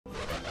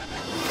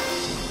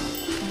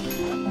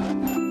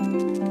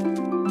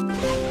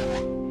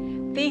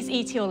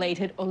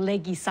petiolated or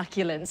leggy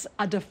succulents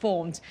are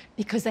deformed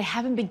because they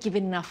haven't been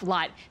given enough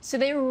light, so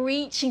they're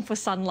reaching for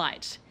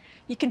sunlight.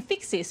 You can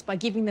fix this by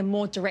giving them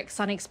more direct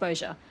sun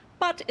exposure,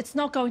 but it's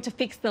not going to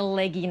fix the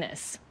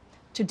legginess.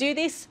 To do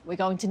this, we're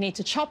going to need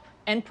to chop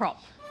and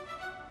prop.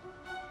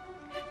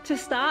 To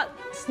start,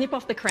 snip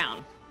off the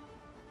crown.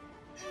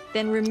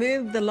 Then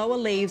remove the lower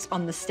leaves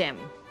on the stem.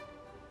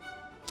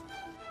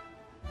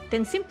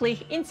 Then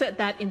simply insert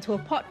that into a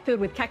pot filled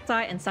with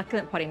cacti and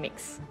succulent potting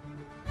mix.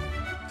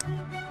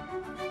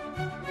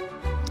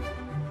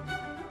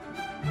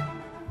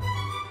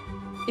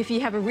 If you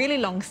have a really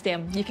long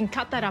stem, you can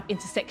cut that up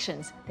into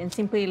sections, then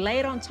simply lay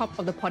it on top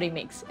of the potting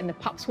mix and the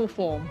pups will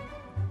form.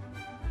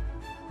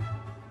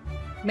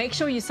 Make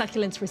sure your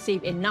succulents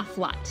receive enough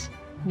light.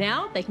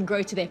 Now they can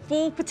grow to their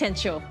full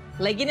potential.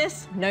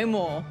 Legginess, no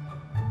more.